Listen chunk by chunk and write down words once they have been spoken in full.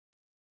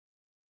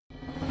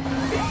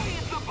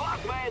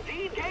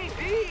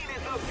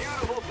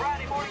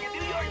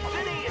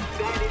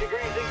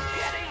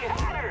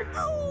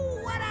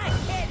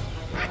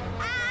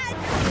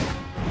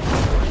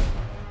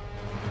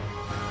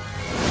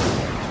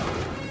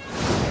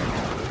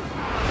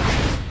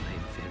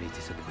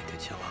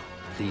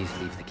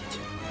Please leave the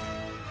kitchen.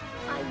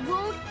 I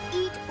won't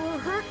eat or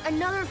hurt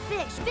another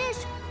fish.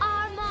 Fish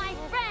are my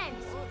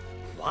friends.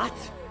 What?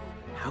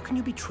 How can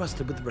you be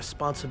trusted with the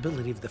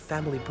responsibility of the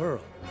family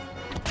pearl?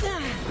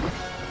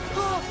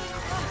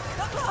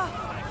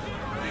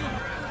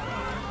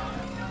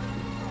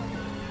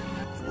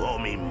 You owe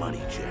me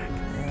money, Jack.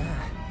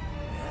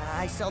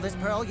 I sell this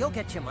pearl, you'll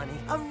get your money.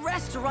 A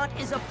restaurant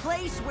is a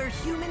place where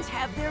humans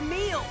have their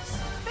meals.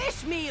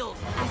 Fish meals!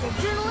 As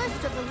a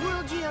journalist of the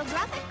World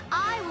Geographic,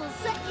 I will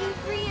set you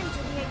free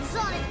into the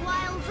exotic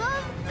wilds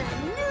of the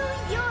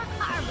New York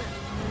Harbor.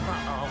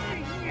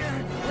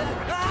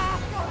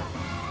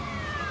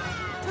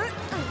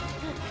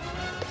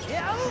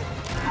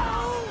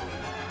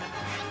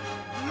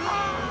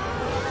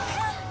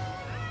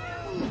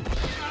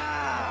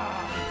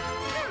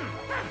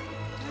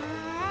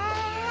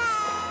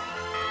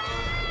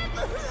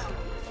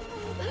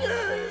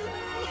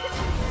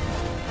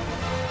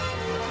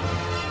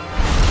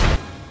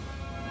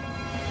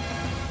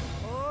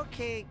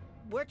 Okay,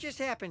 what just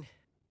happened?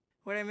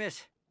 What'd I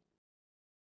miss?